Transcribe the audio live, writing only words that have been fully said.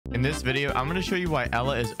In this video, I'm going to show you why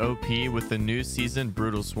Ela is OP with the new season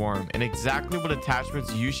Brutal Swarm and exactly what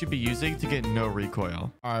attachments you should be using to get no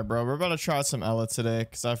recoil. All right, bro, we're about to try some Ela today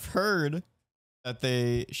because I've heard that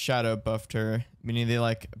they shadow buffed her, meaning they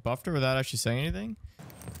like buffed her without actually saying anything.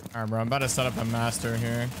 All right, bro, I'm about to set up a master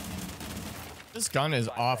here. This gun is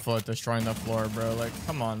awful at destroying the floor, bro. Like,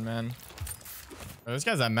 come on, man. Bro, this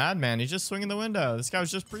guy's a madman. He's just swinging the window. This guy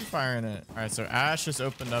was just pre-firing it. All right, so Ash just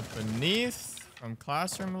opened up beneath from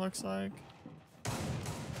classroom, it looks like.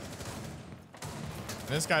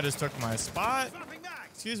 This guy just took my spot.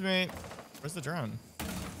 Excuse me. Where's the drone?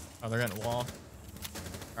 Oh, they're getting a wall.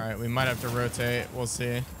 All right, we might have to rotate. We'll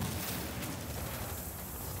see.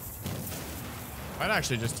 Might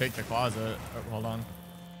actually just take the closet. Oh, hold on.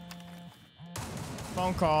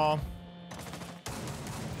 Phone call.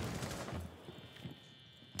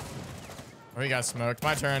 Oh, he got smoked.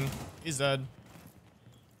 My turn. He's dead.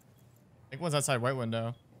 I think one's outside white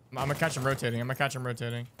window. I'm gonna catch him rotating.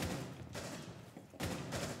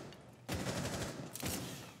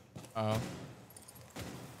 Uh-oh.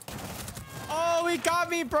 Oh, he got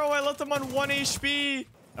me, bro. I left him on 1 HP.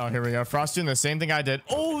 Oh, here we go. Frost doing the same thing I did.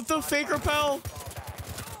 Oh, the fake repel.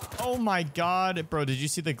 Oh my God. Bro, did you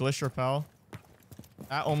see the glitch repel?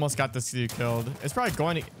 That almost got this dude killed. It's probably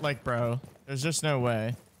going to, like, bro, there's just no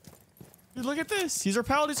way. Dude, look at this. He's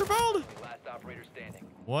repelled. He's repelled. Last operator standing.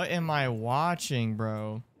 What am I watching,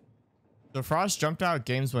 bro? So Frost jumped out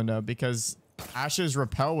games window because Ash's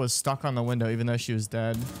repel was stuck on the window even though she was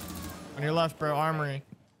dead. On your left, bro. Armory.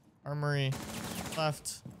 Armory.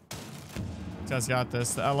 Left. This guy's got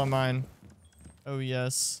this. The Ela mine. Oh,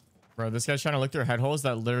 yes. Bro, this guy's trying to look through head holes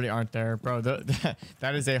that literally aren't there. Bro,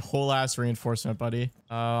 that is a whole ass reinforcement, buddy.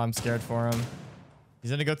 Oh, I'm scared for him.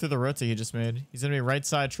 He's going to go through the rotate he just made. He's going to be right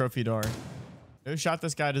side trophy door. No shot.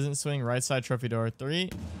 This guy doesn't swing. Right side trophy door. 3,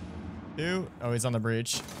 2. Oh, he's on the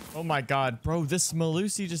breach. Oh my God, bro. This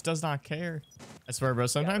Malusi just does not care. I swear, bro.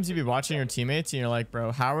 Sometimes you be watching your teammates and you're like,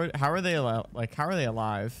 bro, how are they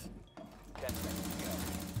alive?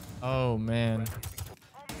 Oh man.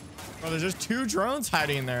 Bro, there's just 2 drones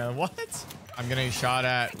hiding in there. What? I'm getting shot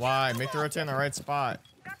at. Why? Make the rotate in the right spot.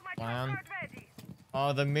 Plan.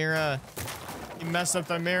 Oh, the mirror. He messed up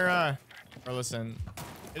the mirror. Bro, listen.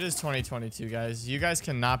 It is 2022, guys. You guys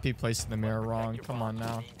cannot be placing the mirror wrong. Come on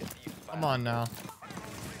now. Come on now.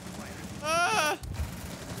 Ah!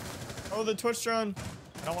 Oh, the Twitch drone.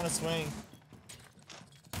 I don't want to swing.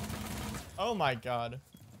 Oh my God.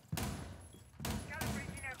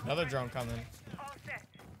 Another drone coming.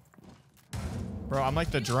 Bro, I'm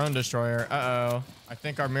like the drone destroyer. Uh-oh. I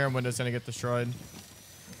think our mirror window's gonna get destroyed.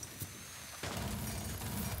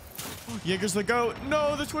 Jaeger's the goat.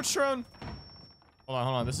 No, the Twitch drone. Hold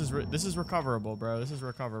on. This is recoverable, bro. This is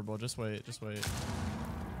recoverable. Just wait. Let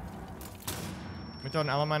me throw an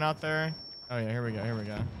Ela mine out there. Oh yeah, here we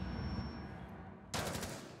go.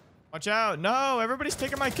 Watch out. No, everybody's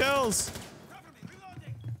taking my kills.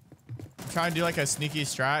 I'm trying to do like a sneaky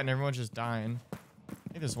strat and everyone's just dying. I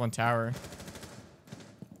think there's one tower.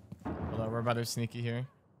 Hold on, we're about to sneaky here.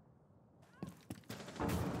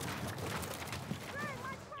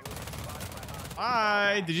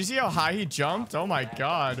 Hi. Did you see how high he jumped? Oh my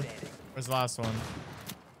God. Where's the last one?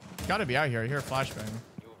 He's gotta be out here. I hear a flashbang.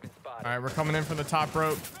 All right, we're coming in from the top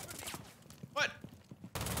rope. What?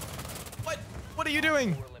 What are you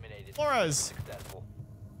doing? Flores.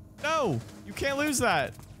 No, you can't lose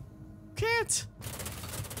that. You can't.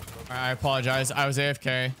 All right, I apologize. I was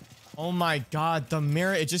AFK. Oh my God, the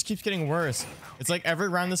mirror, it just keeps getting worse. It's like every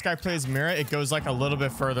round this guy plays mirror, it goes like a little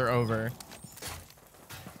bit further over.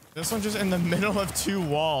 This one's just in the middle of 2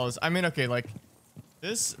 walls. I mean, okay, like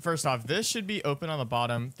this, first off, this should be open on the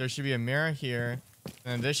bottom. There should be a mirror here.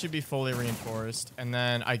 And this should be fully reinforced. And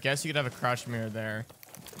then I guess you could have a crouch mirror there.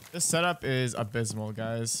 This setup is abysmal,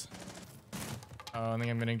 guys. Oh, I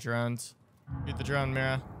think I'm getting droned. Beat the drone,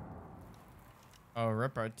 Mira. Oh,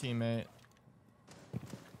 rip our teammate.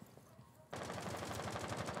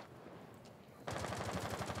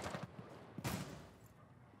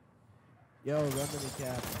 Yo, run to the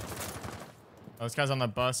cap. Oh, this guy's on the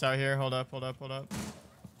bus out here. Hold up.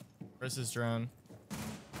 Where's his drone?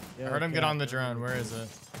 Yo, I heard him get on the drone. Where is it?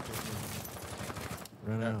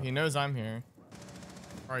 Run out. He knows I'm here.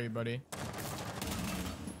 Where are you, buddy?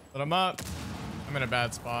 Let him up. I'm in a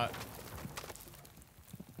bad spot.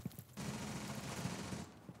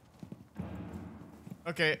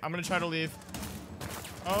 Okay, I'm gonna try to leave.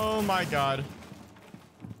 Oh my God.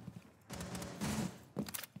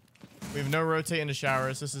 We have no rotate into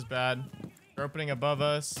showers. This is bad. They're opening above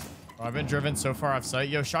us. Oh, I've been driven so far off site.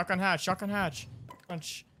 Yo, shotgun hatch.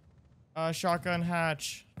 Punch. Shotgun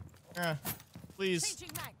hatch. Yeah, please.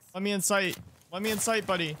 Let me in sight. Let me in sight,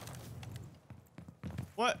 buddy.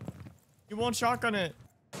 What? You won't shotgun it.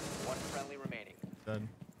 One friendly remaining. Dead.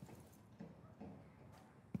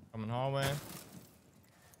 Coming hallway.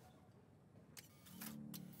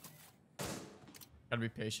 Gotta be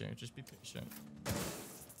patient. Just be patient.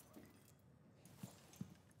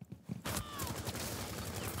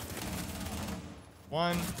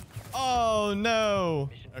 One. Oh, no.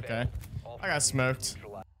 Okay. I got smoked.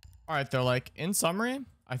 All right, though. Like, in summary,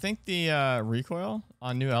 I think the recoil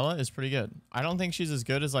on new Ela is pretty good. I don't think she's as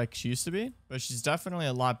good as, like, she used to be, but she's definitely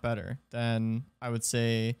a lot better than, I would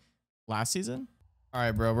say, last season. All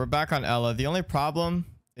right, bro. We're back on Ela. The only problem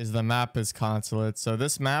is the map is consulate. So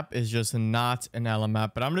this map is just not an Ela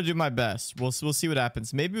map, but I'm going to do my best. We'll see what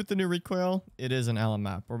happens. Maybe with the new recoil, it is an Ela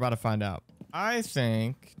map. We're about to find out. I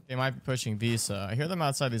think they might be pushing Visa. I hear them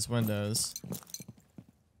outside these windows.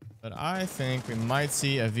 But I think we might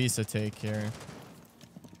see a Visa take here.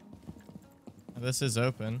 This is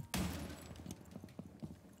open.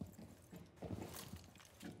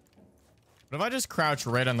 What if I just crouch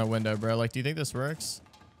right on the window, bro? Like, do you think this works?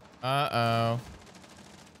 Uh-oh.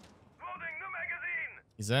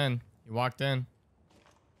 He's in. He walked in.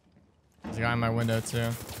 There's a guy in my window, too.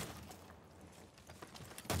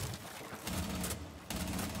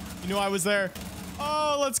 You knew I was there.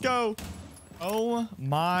 Oh, let's go. Oh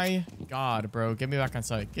my God, bro. Get me back on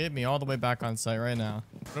site. Get me all the way back on site right now.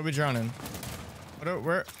 What are we droning?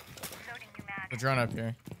 Where? The drone up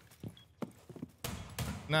here.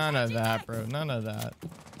 None of that, bro. None of that.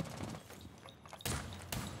 I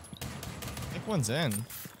think one's in.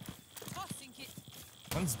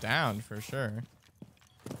 One's down for sure.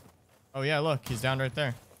 Oh yeah, look. He's down right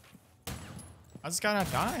there. How's this guy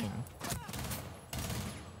not dying?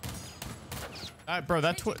 Bro,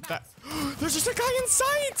 that there's just a guy in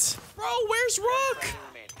sight! Bro, where's Rook?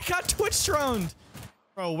 He got Twitch droned.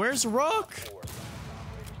 Bro, where's Rook?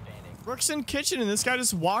 Rook's in kitchen and this guy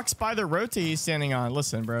just walks by the rotate he's standing on.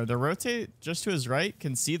 Listen, bro, the rotate just to his right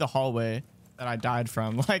can see the hallway that I died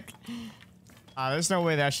from. Like, there's no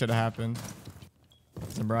way that should have happened.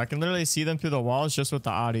 Listen, bro, I can literally see them through the walls just with the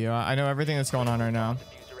audio. I know everything that's going on right now.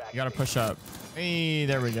 You gotta push up. Hey,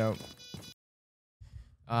 there we go.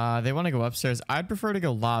 They want to go upstairs. I'd prefer to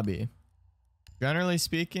go lobby. Generally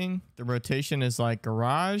speaking, the rotation is like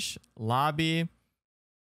garage, lobby,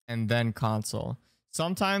 and then console.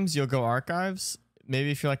 Sometimes you'll go archives.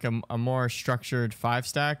 Maybe if you're like a more structured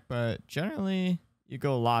 5-stack, but generally you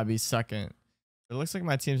go lobby second. It looks like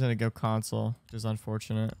my team's going to go console, which is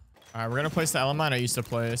unfortunate. All right, we're going to place the element I used to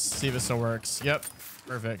place. See if it still works. Yep.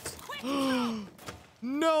 Perfect.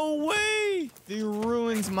 No way! They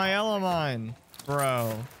ruined my element.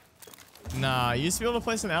 Bro. Nah, I used to be able to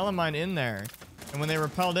place an element in there. And when they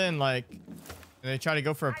repelled in, like, and they try to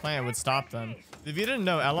go for a plant, it would stop them. If you didn't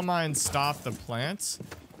know, elements stop the plants.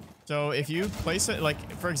 So if you place it,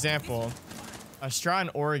 like, for example, a straw in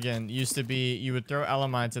Oregon used to be, you would throw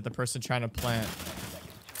elements at the person trying to plant.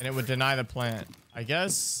 And it would deny the plant. I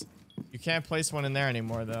guess you can't place one in there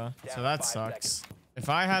anymore, though. So that sucks. If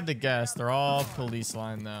I had to guess, they're all police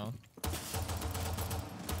line, though.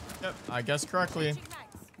 Yep, I guessed correctly.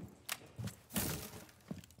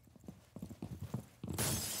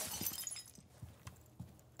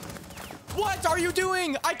 What are you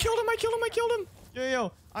doing? I killed him, I killed him, I killed him.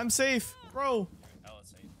 Yo, I'm safe, bro.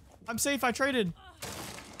 I'm safe, I traded.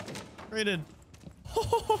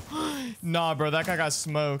 Nah, bro, that guy got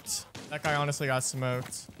smoked. That guy honestly got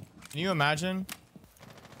smoked. Can you imagine?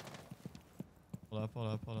 Hold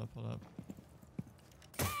up.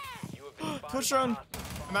 Twitch drone.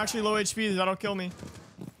 I'm actually low HP. That'll kill me.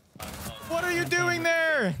 What are you doing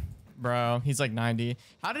there? Bro, he's like 90.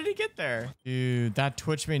 How did he get there? Dude, that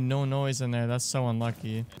Twitch made no noise in there. That's so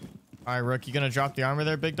unlucky. All right, Rook, you gonna drop the armor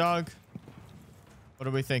there, big dog? What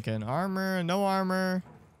are we thinking? Armor, no armor.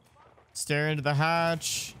 Stare into the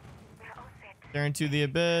hatch. Stare into the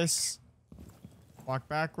abyss. Walk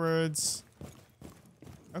backwards.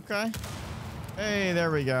 Okay. Hey, there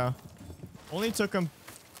we go. Only took him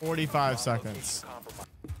 45 seconds.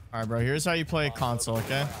 All right, bro. Here's how you play console,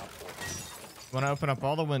 okay? You want to open up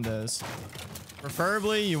all the windows.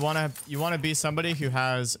 Preferably, you want to be somebody who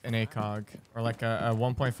has an ACOG or like a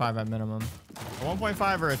 1.5 at minimum. A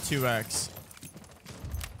 1.5 or a 2x.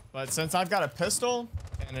 But since I've got a pistol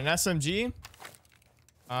and an SMG,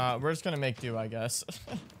 we're just gonna make do, I guess.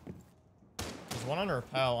 There's one on a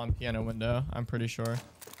rappel on piano window. I'm pretty sure. All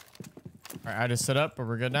right, I just sit up, but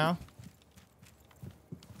we're good now.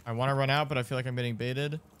 I want to run out, but I feel like I'm getting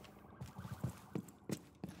baited.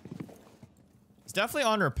 He's definitely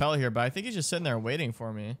on rappel here, but I think he's just sitting there waiting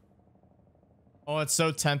for me. Oh, it's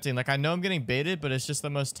so tempting. Like, I know I'm getting baited, but it's just the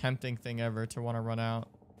most tempting thing ever to want to run out.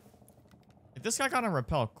 Like, this guy got on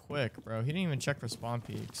rappel quick, bro. He didn't even check for spawn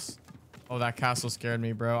peaks. Oh, that castle scared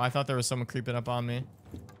me, bro. I thought there was someone creeping up on me.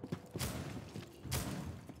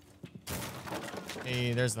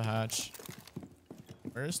 Hey, there's the hatch.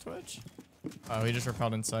 Where is Twitch? Oh, he just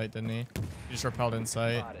repelled in sight, didn't he? He just repelled in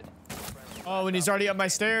sight. Oh, and he's already up my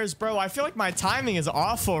stairs. Bro, I feel like my timing is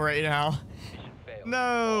awful right now.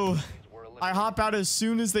 No. I hop out as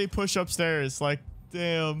soon as they push upstairs. Like,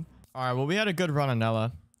 damn. All right, well, we had a good run on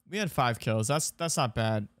Ela. We had 5 kills. That's not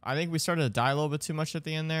bad. I think we started to die a little bit too much at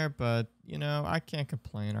the end there, but, you know, I can't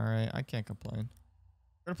complain, all right? I can't complain.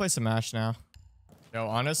 We're gonna play some MASH now. Yo,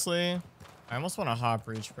 honestly, I almost want to hop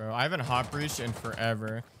breach, bro. I haven't hop breached in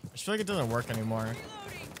forever. I just feel like it doesn't work anymore.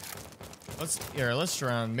 Let's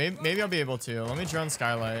drone. Maybe I'll be able to. Let me drone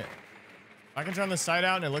skylight. If I can drone the site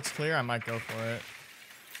out and it looks clear, I might go for it.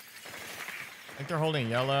 I think they're holding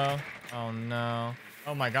yellow. Oh no.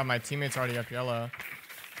 Oh my god, my teammate's already up yellow.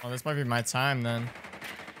 Oh, this might be my time then.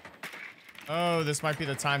 Oh, this might be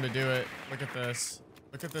the time to do it. Look at this.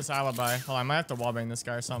 Look at this alibi. Hold on, I might have to wallbang this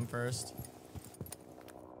guy or something first.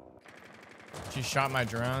 She shot my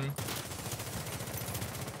drone.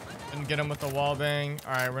 Didn't get him with the wallbang.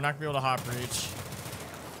 Alright, we're not gonna be able to hop reach.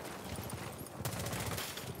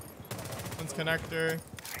 One's connector.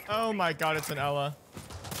 Oh my god, it's an Ela.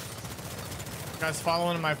 Guy's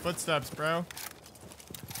following in my footsteps, bro.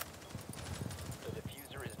 The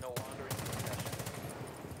diffuser is no longer in possession.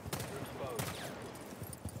 You're exposed.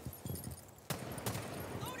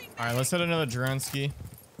 Alright, let's hit another drone ski.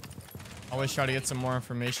 Always try to get some more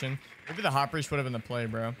information. Maybe the hop breach would have been the play,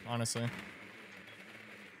 bro. Honestly.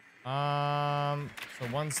 So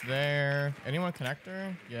one's there. Anyone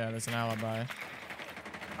connector? Yeah, there's an alibi.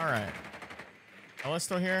 Alright. Ela's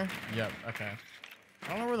still here? Yep, okay. I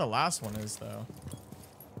don't know where the last one is, though.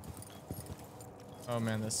 Oh,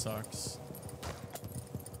 man, this sucks.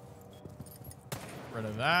 Get rid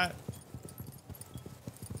of that.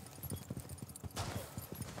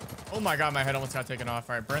 Oh, my God, my head almost got taken off.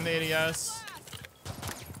 All right, burn the ADS.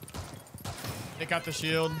 Take out the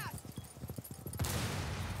shield.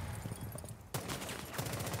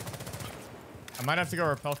 I might have to go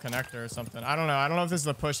repel connector or something. I don't know. I don't know if this is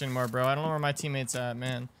a push anymore, bro. I don't know where my teammate's at,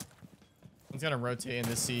 man. One's gonna rotate in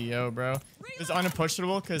the CEO, bro. It's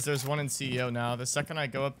unpushable because there's one in CEO now. The second I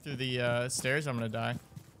go up through the stairs, I'm gonna die.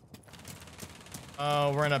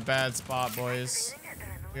 Oh, we're in a bad spot, boys.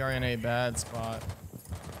 We are in a bad spot.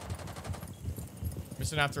 We're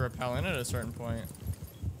just gonna have to repel in at a certain point.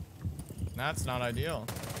 That's not ideal.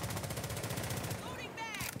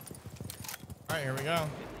 All right, here we go.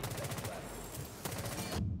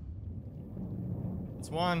 It's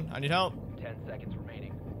one. I need help. 10 seconds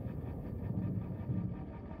remaining.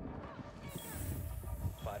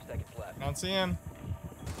 5 seconds left. I don't see him.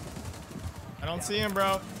 I don't see him,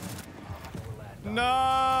 bro.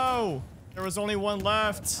 No! There was only one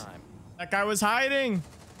left. That guy was hiding.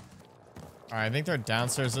 All right, I think they're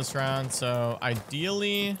downstairs this round. So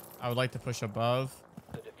ideally, I would like to push above.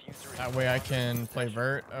 That way I can play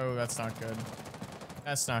vert. Oh, that's not good.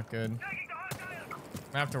 That's not good. I'm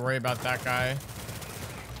gonna have to worry about that guy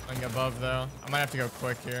going above, though. I might have to go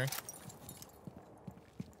quick here.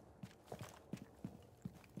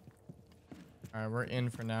 All right, we're in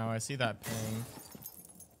for now. I see that ping.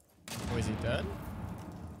 Oh, is he dead?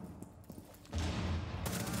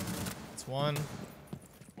 That's one.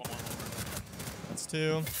 That's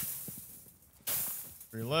two.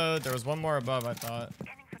 Reload. There was one more above, I thought.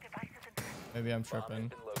 Maybe I'm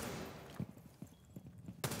tripping.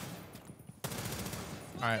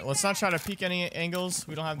 All right, let's not try to peek any angles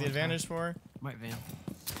we don't have the advantage for. White van.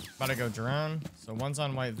 About to go drone. So one's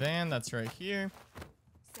on white van. That's right here.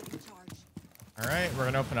 All right, we're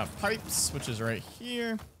gonna open up pipes, which is right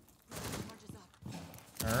here.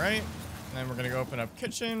 All right, and then we're gonna go open up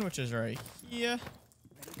kitchen, which is right here.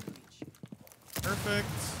 Perfect.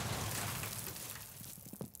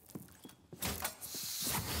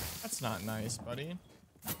 That's not nice, buddy.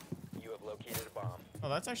 You have located a bomb. Oh,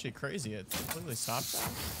 that's actually crazy. It completely stops it.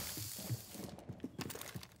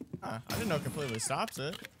 Huh, I didn't know it completely stops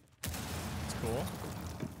it. It's cool.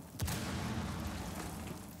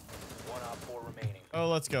 1 op 4 remaining. Oh,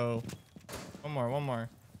 let's go. One more, one more.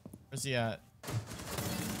 Where's he at?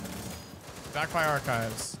 Back by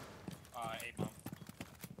archives. A bomb.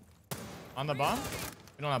 On the bomb?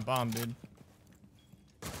 We don't have bomb, dude.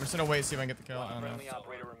 We're just gonna wait, see if I can get the kill. I don't know. Friendly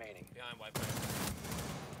operator remaining. Behind white van.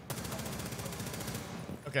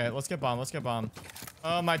 Okay, let's get bomb. Let's get bomb.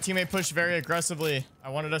 Oh, my teammate pushed very aggressively. I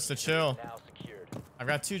wanted us to chill. Now secured. I've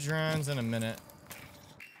got 2 drones in a minute.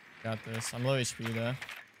 Got this. I'm low HP though. Got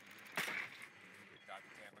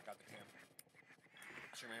the cam. I got the cam.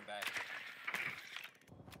 She ran back.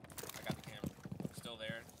 I got the cam. Still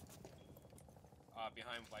there.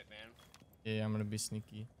 Behind white van. Yeah, I'm gonna be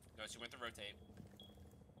sneaky. No, she went to rotate.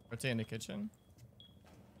 Rotate in the kitchen.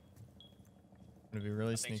 I'm gonna be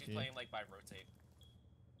really I think sneaky. she's playing like by rotate.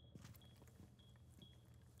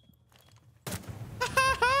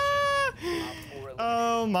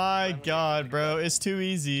 Oh my god, bro. It's too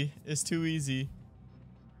easy. It's too easy.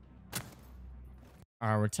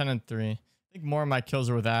 Alright, we're 10 and 3. I think more of my kills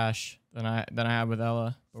are with Ash than I have with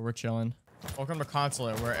Ela, but we're chilling. Welcome to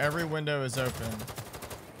Consulate, where every window is open.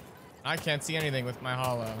 I can't see anything with my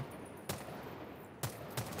holo.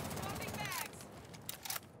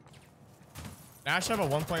 Ash have a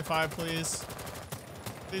 1.5, please.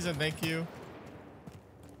 Please and thank you.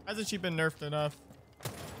 Hasn't she been nerfed enough?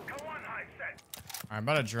 I'm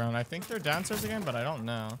about to drone. I think they're downstairs again, but I don't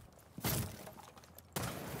know.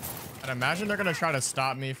 I'd imagine they're gonna try to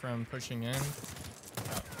stop me from pushing in.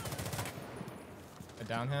 Oh. I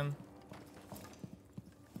down him.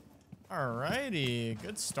 Alrighty,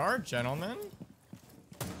 good start, gentlemen.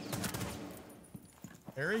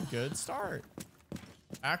 Very good start.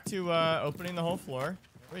 Back to opening the whole floor.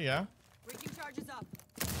 There we go. Breaching charges up.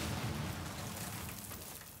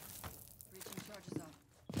 Breaching charges up.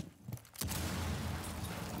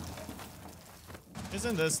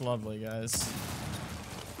 Isn't this lovely, guys?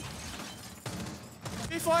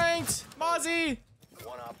 He flanked! Mozzie!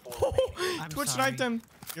 Twitch sniped him.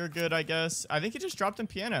 You're good, I guess. I think he just dropped him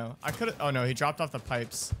piano. I could. Oh no, he dropped off the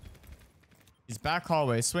pipes. He's back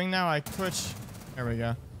hallway. Swing now. I Twitch. There we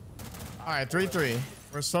go. All right, 3-3.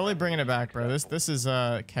 We're slowly bringing it back, bro. This is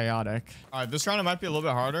chaotic. All right, this round it might be a little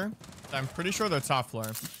bit harder. I'm pretty sure they're top floor,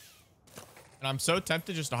 and I'm so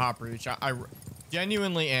tempted just to hop reach. I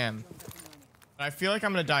genuinely am. I feel like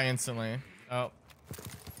I'm gonna die instantly. Oh.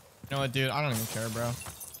 You know what, dude? I don't even care, bro.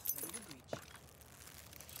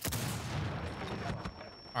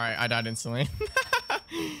 Alright, I died instantly.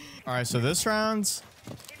 Alright, so this round,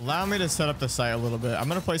 allow me to set up the site a little bit. I'm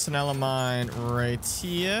gonna place an Ela mine right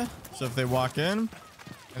here. So if they walk in, and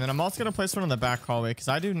then I'm also gonna place one in the back hallway because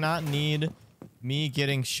I do not need me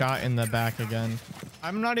getting shot in the back again.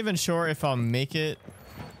 I'm not even sure if I'll make it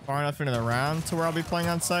far enough into the round to where I'll be playing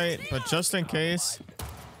on site, but just in case,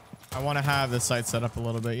 I want to have the site set up a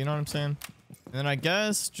little bit, you know what I'm saying? And then I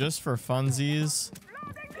guess just for funsies,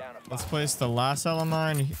 let's place the last Ela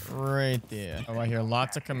mine right there. Oh, I hear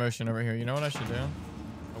lots of commotion over here. You know what I should do?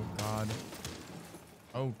 Oh god.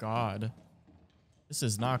 Oh god. This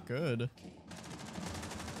is not good.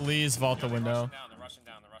 Please vault the window. They're rushing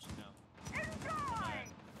down.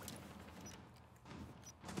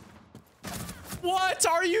 What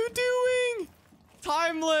are you doing?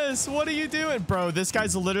 Timeless, what are you doing? Bro, this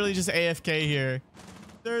guy's literally just AFK here.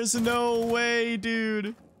 There's no way,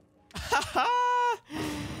 dude.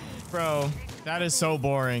 Bro, that is so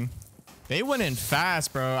boring. They went in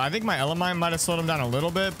fast, bro. I think my Ela mine might have slowed them down a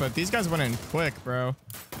little bit, but these guys went in quick, bro.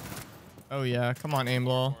 Oh, yeah. Come on,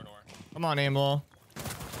 aim-lol. Come on, aim-lol.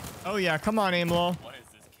 Oh, yeah. Come on, aim-lol. What is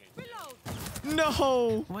this kid?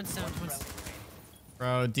 No. One's down.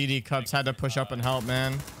 Bro, DD Cups had to push up and help,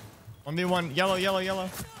 man. 1v1. Yellow.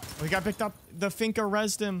 Oh, he got picked up. The Finka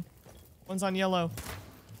rezzed him. One's on yellow.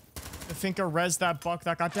 The Finka rezzed that buck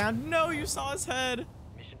that got down. No, you saw his head.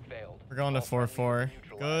 Mission failed. We're going to 4-4.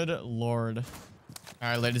 Good lord. All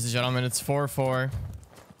right, ladies and gentlemen, it's 4-4.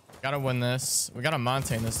 Gotta win this. We got a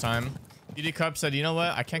Montaigne this time. DD Cup said, you know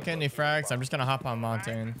what? I can't get any frags. I'm just gonna hop on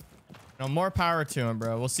Montaigne. You know, more power to him,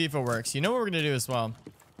 bro. We'll see if it works. You know what we're gonna do as well?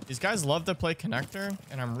 These guys love to play connector,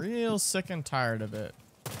 and I'm real sick and tired of it.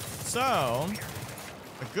 So,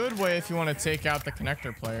 a good way if you want to take out the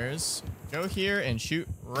connector players, go here and shoot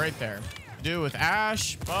right there. Do it with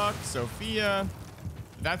Ash, Buck, Sophia.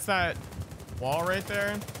 That's that wall right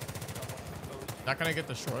there. Is that gonna get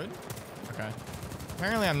destroyed? Okay.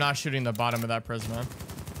 Apparently, I'm not shooting the bottom of that Prisma.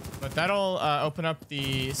 But that'll open up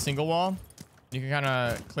the single wall. You can kind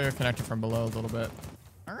of clear connector from below a little bit.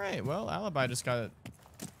 All right, well, Alibi just got a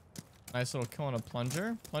nice little kill on a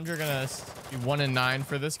plunger. Plunger gonna be 1 in 9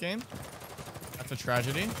 for this game. That's a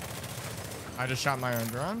tragedy. I just shot my own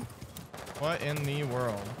drone. What in the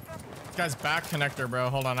world? This guy's back connector, bro.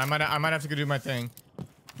 Hold on, I might have to go do my thing.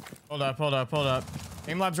 Hold up.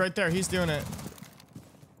 Aim Lab's right there. He's doing it.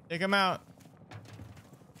 Take him out.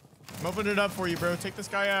 I'm opening it up for you, bro. Take this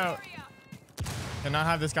guy out. Cannot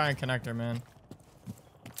have this guy in connector, man.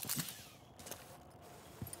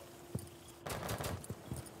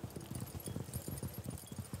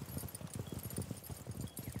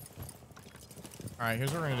 All right,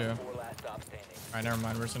 here's what we're gonna do. stop standing. All right, never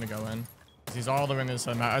mind. We're just gonna go in. He's all the way in this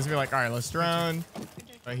map. I was gonna be like, all right, let's drone.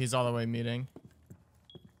 But he's all the way meeting.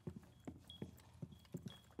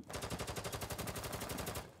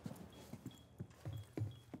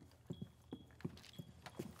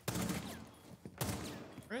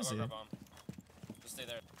 Where is I'll he? go grab bomb. Just stay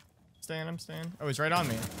there. Staying, I'm staying. Oh, he's right on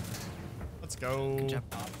me. Let's go.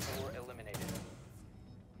 Op 4 eliminated.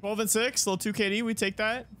 12 and 6, little 2 KD. We take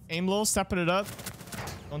that. Aim low, stepping it up.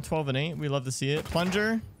 On 12 and 8. We love to see it.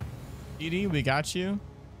 Plunger. ED, we got you.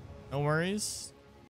 No worries.